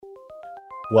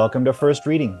Welcome to First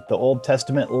Reading, the Old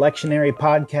Testament lectionary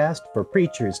podcast for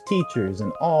preachers, teachers,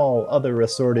 and all other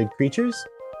assorted creatures.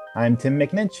 I'm Tim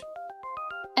McNinch.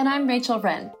 And I'm Rachel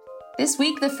Wren. This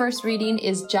week, the first reading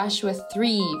is Joshua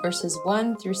 3, verses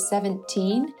 1 through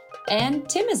 17. And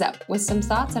Tim is up with some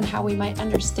thoughts on how we might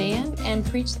understand and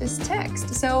preach this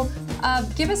text. So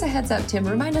give us a heads up, Tim.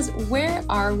 Remind us, where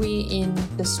are we in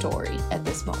the story at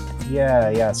this moment?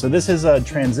 Yeah. So this is a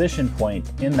transition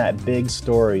point in that big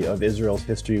story of Israel's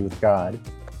history with God.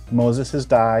 Moses has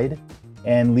died,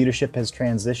 and leadership has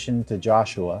transitioned to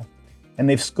Joshua. And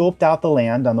they've scoped out the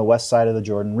land on the west side of the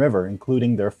Jordan River,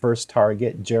 including their first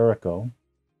target, Jericho.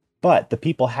 But the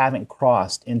people haven't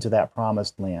crossed into that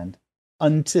promised land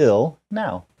until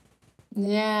now.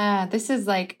 Yeah, this is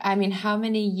how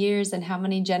many years and how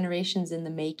many generations in the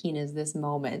making is this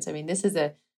moment? I mean, this is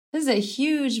a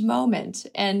huge moment,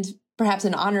 and perhaps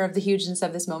in honor of the hugeness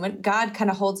of this moment, God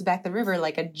kind of holds back the river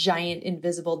like a giant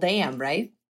invisible dam,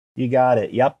 right? You got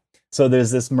it. Yep. So there's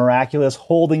this miraculous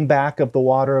holding back of the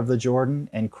water of the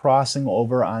Jordan and crossing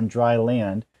over on dry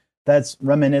land that's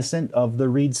reminiscent of the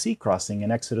Red Sea crossing in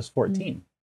Exodus 14. Mm-hmm.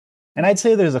 And I'd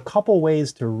say there's a couple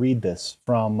ways to read this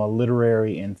from a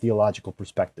literary and theological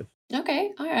perspective.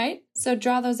 Okay, all right. So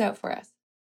draw those out for us.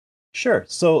 Sure.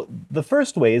 So the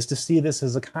first way is to see this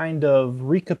as a kind of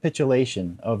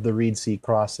recapitulation of the Red Sea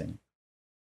crossing.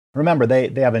 Remember, they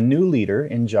have a new leader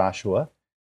in Joshua,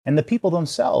 and the people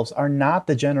themselves are not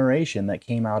the generation that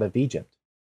came out of Egypt.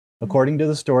 According to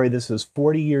the story, this is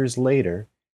 40 years later,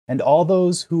 and all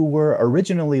those who were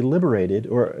originally liberated,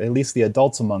 or at least the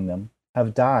adults among them,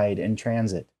 have died in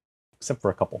transit, except for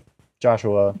a couple,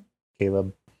 Joshua,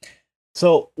 Caleb.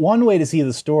 So one way to see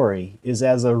the story is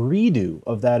as a redo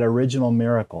of that original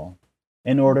miracle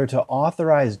in order to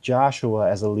authorize Joshua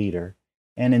as a leader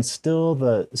and instill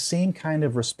the same kind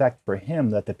of respect for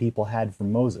him that the people had for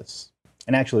Moses.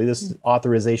 And actually, this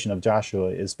authorization of Joshua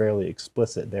is fairly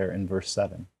explicit there in verse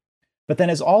 7. But then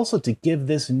it's also to give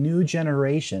this new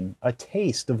generation a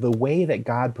taste of the way that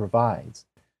God provides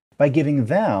by giving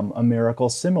them a miracle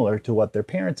similar to what their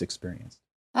parents experienced.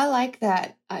 I like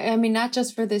that. I mean, not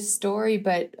just for this story,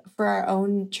 but for our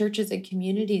own churches and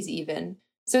communities even.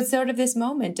 So it's sort of this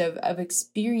moment of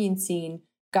experiencing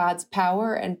God's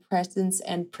power and presence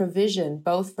and provision,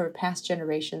 both for past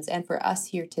generations and for us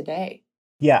here today.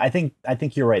 Yeah, I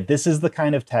think you're right. This is the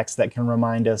kind of text that can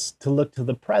remind us to look to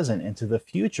the present and to the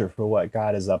future for what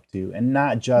God is up to, and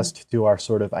not just to our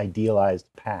sort of idealized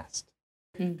past.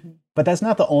 Mm-hmm. But that's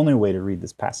not the only way to read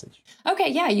this passage. Okay,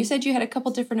 yeah, you said you had a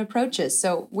couple different approaches.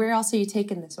 So where else are you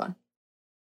taking this one?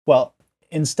 Well,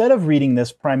 instead of reading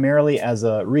this primarily as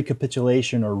a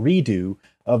recapitulation or redo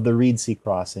of the Red Sea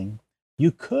crossing,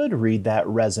 you could read that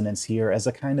resonance here as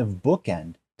a kind of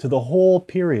bookend to the whole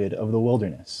period of the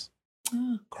wilderness.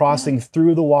 Crossing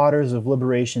through the waters of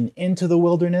liberation into the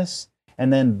wilderness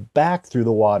and then back through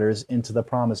the waters into the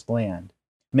promised land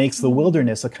makes the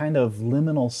wilderness a kind of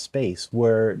liminal space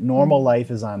where normal life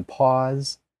is on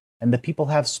pause and the people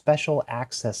have special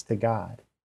access to God.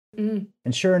 And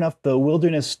sure enough, the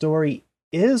wilderness story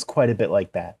is quite a bit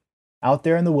like that. Out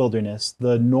there in the wilderness,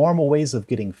 the normal ways of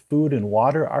getting food and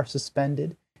water are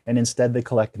suspended, and instead they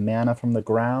collect manna from the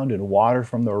ground and water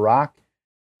from the rock.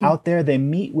 Out there, they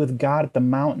meet with God at the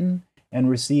mountain and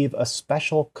receive a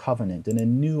special covenant and a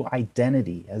new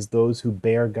identity as those who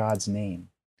bear God's name.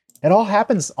 It all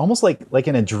happens almost like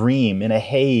in a dream, in a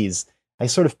haze. I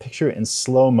sort of picture it in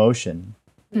slow motion.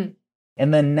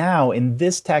 And then now, in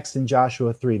this text in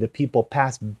Joshua 3, the people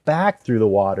pass back through the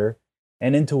water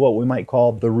and into what we might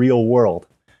call the real world,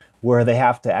 where they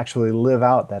have to actually live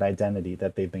out that identity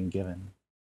that they've been given.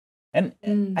 And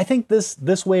I think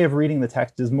this way of reading the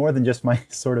text is more than just my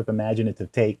sort of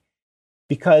imaginative take,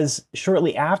 because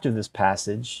shortly after this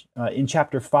passage, in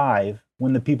chapter 5,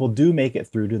 when the people do make it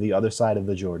through to the other side of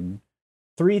the Jordan,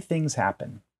 3 things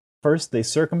happen. First, they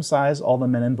circumcise all the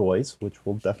men and boys, which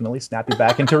will definitely snap you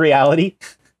back into reality.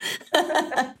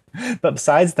 But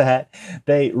besides that,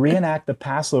 they reenact the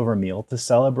Passover meal to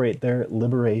celebrate their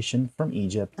liberation from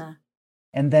Egypt.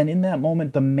 And then in that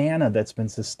moment, the manna that's been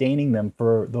sustaining them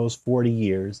for those 40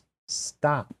 years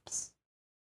stops.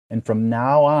 And from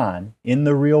now on, in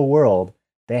the real world,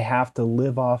 they have to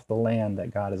live off the land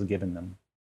that God has given them.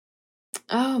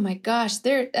 Oh my gosh,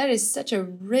 that is such a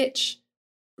rich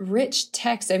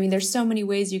text. I mean, there's so many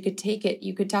ways you could take it.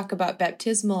 You could talk about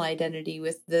baptismal identity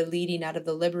with the leading out of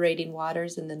the liberating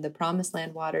waters and then the promised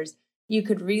land waters. You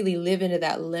could really live into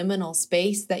that liminal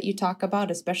space that you talk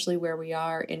about, especially where we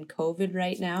are in COVID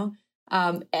right now.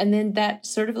 And then that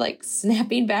sort of like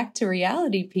snapping back to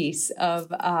reality piece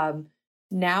of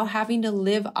now having to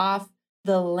live off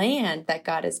the land that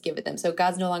God has given them. So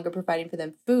God's no longer providing for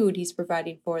them food. He's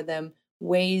providing for them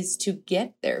ways to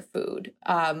get their food.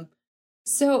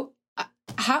 So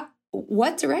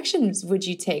what directions would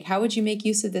you take? How would you make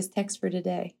use of this text for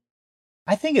today?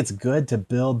 I think it's good to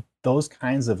build those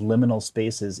kinds of liminal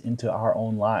spaces into our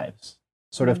own lives.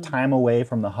 Sort of time away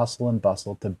from the hustle and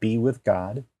bustle to be with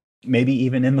God, maybe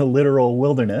even in the literal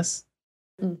wilderness.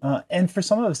 And for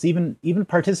some of us, even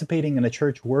participating in a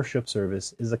church worship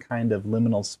service is a kind of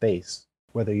liminal space,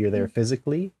 whether you're there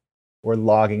physically or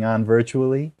logging on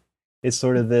virtually. It's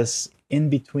sort of this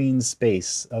in-between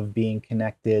space of being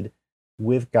connected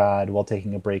with God while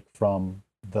taking a break from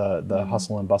the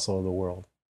hustle and bustle of the world.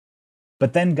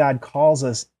 But then God calls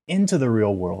us into the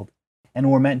real world,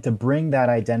 and we're meant to bring that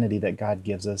identity that God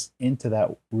gives us into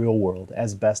that real world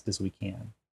as best as we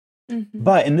can.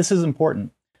 But, and this is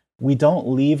important, we don't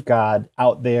leave God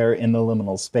out there in the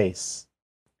liminal space.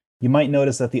 You might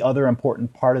notice that the other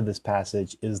important part of this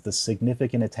passage is the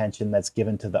significant attention that's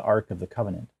given to the Ark of the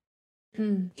Covenant.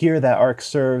 Here, that Ark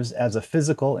serves as a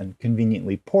physical and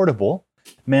conveniently portable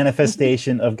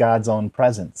manifestation of God's own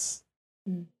presence.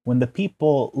 When the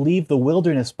people leave the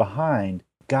wilderness behind,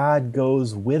 God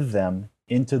goes with them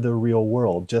into the real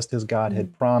world, just as God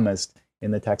had promised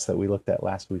in the text that we looked at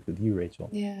last week with you, Rachel.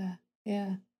 Yeah.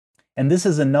 And this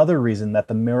is another reason that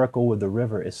the miracle with the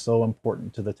river is so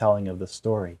important to the telling of the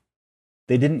story.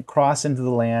 They didn't cross into the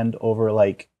land over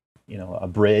a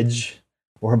bridge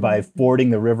or by fording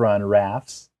the river on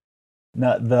rafts.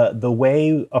 No, the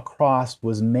way across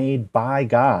was made by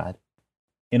God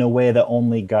in a way that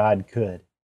only God could.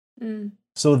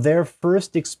 So their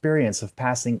first experience of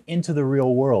passing into the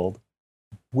real world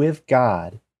with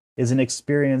God is an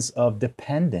experience of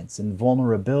dependence and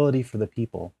vulnerability for the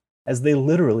people as they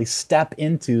literally step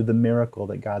into the miracle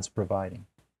that God's providing.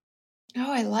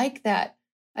 Oh, I like that.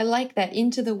 I like that,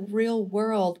 into the real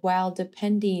world while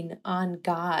depending on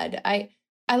God. I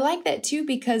like that too,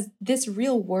 because this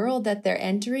real world that they're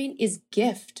entering is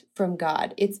gift from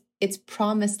God. It's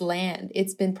promised land.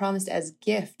 It's been promised as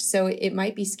gift. So it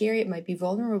might be scary, it might be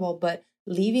vulnerable, but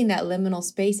leaving that liminal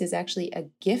space is actually a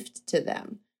gift to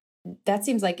them. That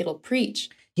seems like it'll preach.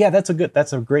 Yeah, that's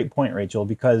a great point, Rachel,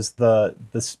 because the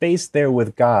space there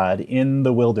with God in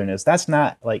the wilderness, that's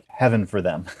not like heaven for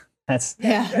them.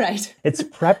 Right. It's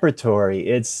preparatory.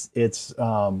 It's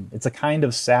a kind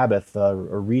of Sabbath, a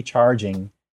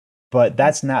recharging, but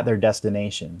that's not their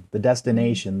destination. The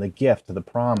destination, the gift, the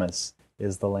promise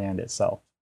is the land itself.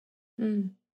 No,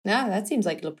 that seems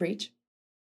like it'll preach.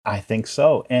 I think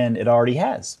so, and it already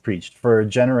has preached for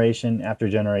generation after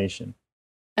generation.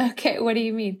 Okay, what do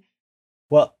you mean?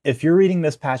 Well, if you're reading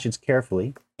this passage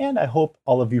carefully, and I hope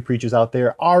all of you preachers out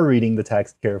there are reading the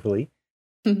text carefully,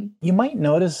 you might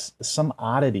notice some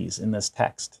oddities in this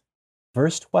text.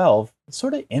 Verse 12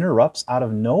 sort of interrupts out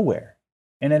of nowhere,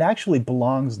 and it actually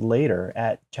belongs later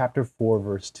at chapter 4,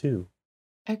 verse 2.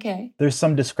 Okay. There's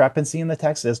some discrepancy in the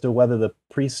text as to whether the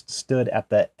priest stood at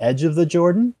the edge of the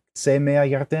Jordan, Semei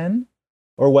Yarden,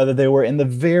 or whether they were in the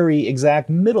very exact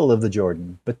middle of the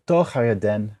Jordan, Betoch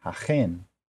HaYarden Hachen.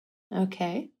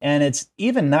 Okay. And it's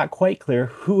even not quite clear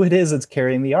who it is that's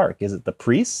carrying the ark. Is it the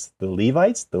priests, the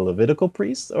Levites, the Levitical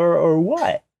priests, or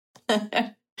what?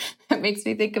 That makes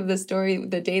me think of the story,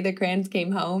 The Day the Crayons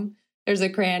Came Home. There's a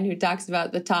crayon who talks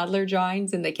about the toddler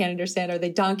drawings and they can't understand, are they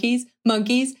donkeys,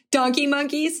 monkeys, donkey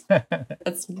monkeys?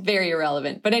 That's very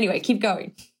irrelevant. But anyway, keep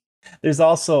going. There's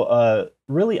also a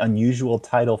really unusual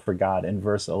title for God in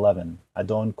verse 11,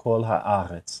 Adon Kol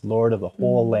Haaretz, Lord of the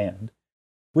whole land,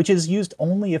 which is used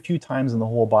only a few times in the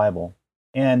whole Bible,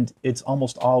 and it's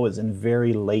almost always in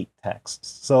very late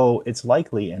texts. So it's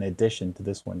likely an addition to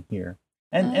this one here.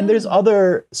 And there's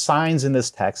other signs in this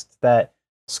text that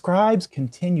scribes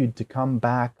continued to come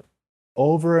back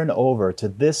over and over to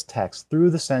this text through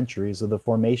the centuries of the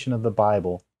formation of the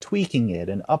Bible, tweaking it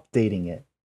and updating it,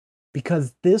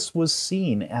 because this was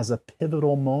seen as a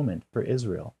pivotal moment for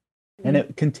Israel. And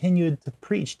it continued to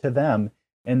preach to them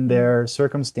in their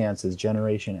circumstances,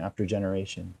 generation after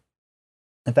generation.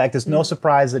 In fact, it's no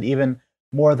surprise that even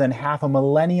more than half a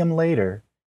millennium later,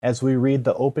 as we read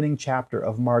the opening chapter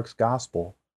of Mark's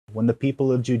Gospel, when the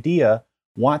people of Judea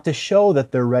want to show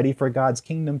that they're ready for God's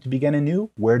kingdom to begin anew,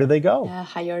 where do they go?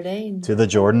 To the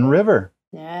Jordan River.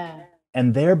 Yeah.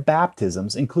 And their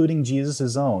baptisms, including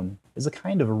Jesus' own, is a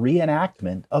kind of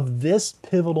reenactment of this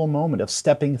pivotal moment of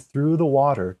stepping through the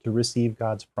water to receive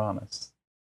God's promise.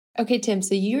 Okay, Tim,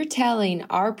 so you're telling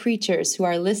our preachers who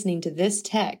are listening to this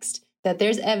text that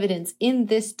there's evidence in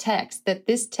this text that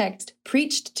this text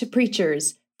preached to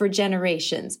preachers for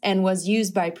generations and was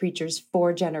used by preachers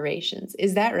for generations.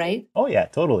 Is that right? Oh yeah,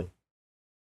 totally.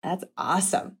 That's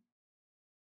awesome.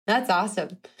 That's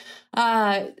awesome.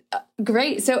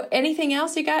 Great. So anything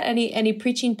else you got? Any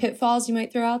preaching pitfalls you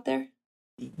might throw out there?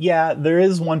 Yeah, there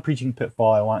is one preaching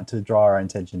pitfall I want to draw our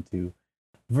attention to.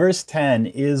 Verse 10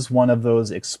 is one of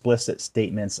those explicit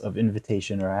statements of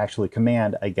invitation, or actually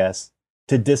command, I guess,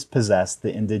 to dispossess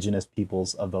the indigenous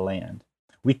peoples of the land.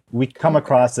 We come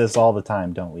across this all the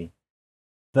time, don't we?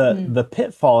 The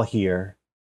pitfall here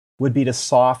would be to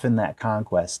soften that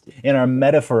conquest in our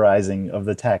metaphorizing of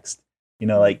the text.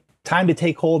 Like, time to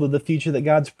take hold of the future that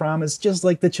God's promised, just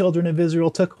like the children of Israel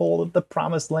took hold of the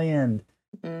promised land.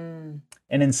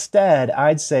 And instead,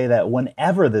 I'd say that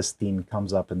whenever this theme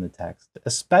comes up in the text,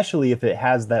 especially if it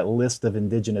has that list of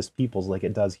indigenous peoples like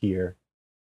it does here,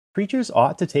 preachers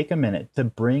ought to take a minute to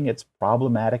bring its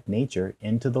problematic nature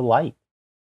into the light.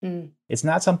 It's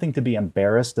not something to be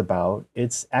embarrassed about.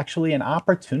 It's actually an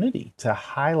opportunity to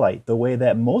highlight the way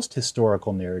that most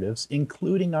historical narratives,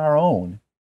 including our own,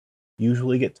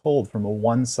 usually get told from a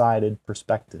one-sided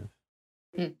perspective.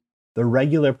 The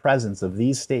regular presence of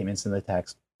these statements in the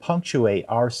text punctuate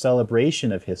our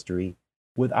celebration of history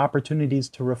with opportunities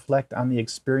to reflect on the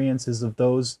experiences of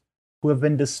those who have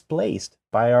been displaced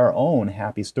by our own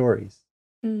happy stories.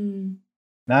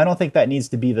 Now, I don't think that needs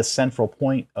to be the central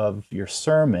point of your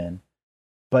sermon,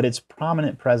 but its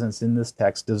prominent presence in this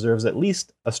text deserves at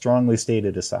least a strongly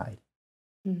stated aside.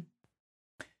 And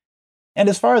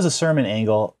as far as a sermon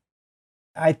angle,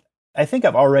 I think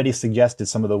I've already suggested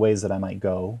some of the ways that I might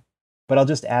go, but I'll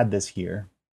just add this here.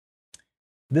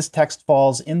 This text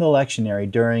falls in the lectionary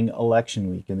during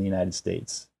election week in the United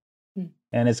States.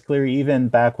 And it's clear even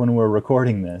back when we're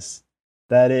recording this,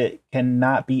 that it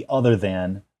cannot be other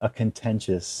than a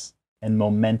contentious and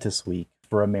momentous week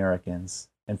for Americans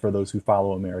and for those who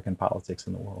follow American politics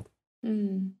in the world.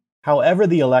 However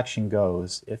the election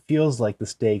goes, it feels like the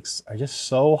stakes are just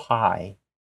so high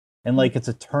and like it's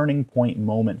a turning point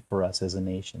moment for us as a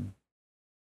nation.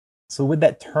 So with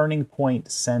that turning point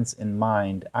sense in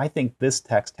mind, I think this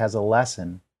text has a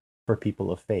lesson for people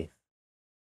of faith.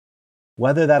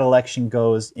 Whether that election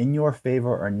goes in your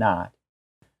favor or not,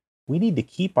 we need to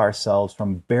keep ourselves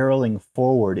from barreling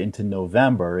forward into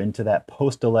November, into that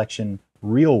post-election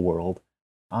real world,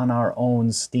 on our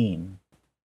own steam,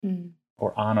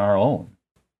 or on our own.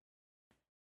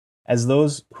 As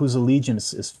those whose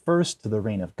allegiance is first to the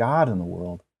reign of God in the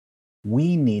world,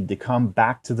 we need to come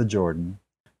back to the Jordan,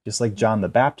 just like John the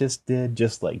Baptist did,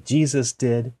 just like Jesus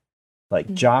did,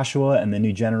 like Joshua and the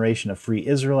new generation of free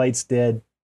Israelites did,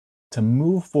 to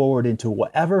move forward into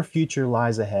whatever future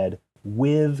lies ahead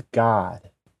with God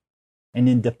and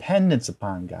in dependence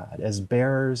upon God as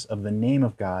bearers of the name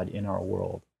of God in our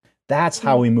world. That's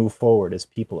how we move forward as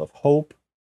people of hope,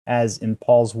 as, in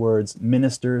Paul's words,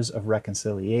 ministers of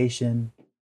reconciliation,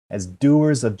 as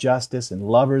doers of justice and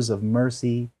lovers of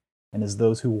mercy, and as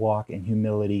those who walk in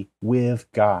humility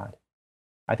with God.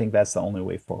 I think that's the only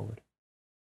way forward.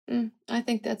 I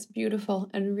think that's beautiful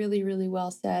and really, really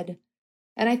well said.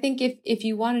 And I think if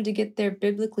you wanted to get there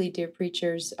biblically, dear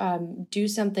preachers, do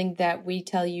something that we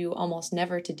tell you almost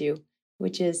never to do,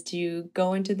 which is to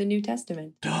go into the New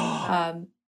Testament. I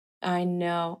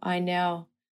know.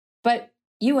 But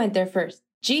you went there first.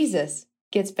 Jesus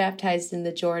gets baptized in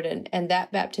the Jordan, and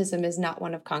that baptism is not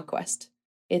one of conquest.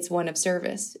 It's one of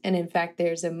service. And in fact,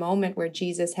 there's a moment where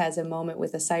Jesus has a moment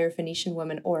with a Syrophoenician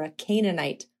woman or a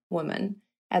Canaanite woman,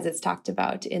 as it's talked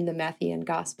about in the Matthean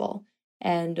Gospel.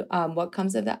 And what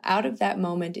comes out of that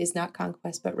moment is not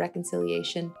conquest, but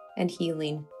reconciliation and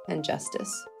healing and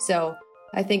justice. So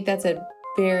I think that's a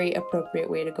very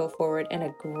appropriate way to go forward and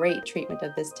a great treatment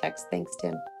of this text. Thanks,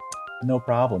 Tim. No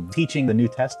problem. Teaching the New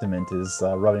Testament is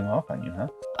rubbing off on you, huh?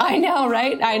 I know,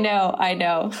 right? I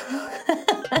know.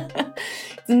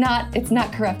 It's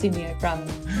not corrupting me, I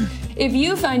promise. If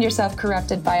you find yourself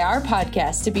corrupted by our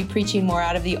podcast to be preaching more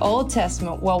out of the Old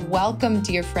Testament, well, welcome,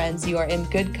 dear friends. You are in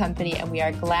good company, and we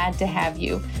are glad to have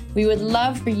you. We would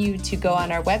love for you to go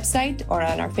on our website or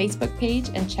on our Facebook page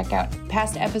and check out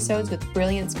past episodes with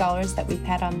brilliant scholars that we've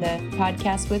had on the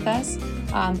podcast with us.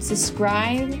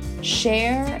 Subscribe,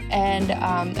 share, and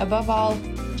above all,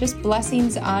 just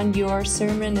blessings on your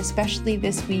sermon, especially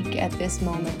this week at this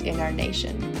moment in our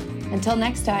nation. Until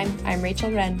next time, I'm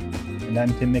Rachel Wren. And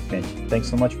I'm Tim McNitch. Thanks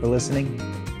so much for listening.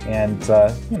 And,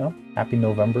 happy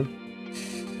November.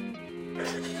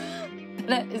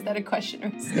 Is that a question or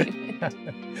a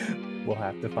statement? We'll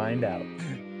have to find out.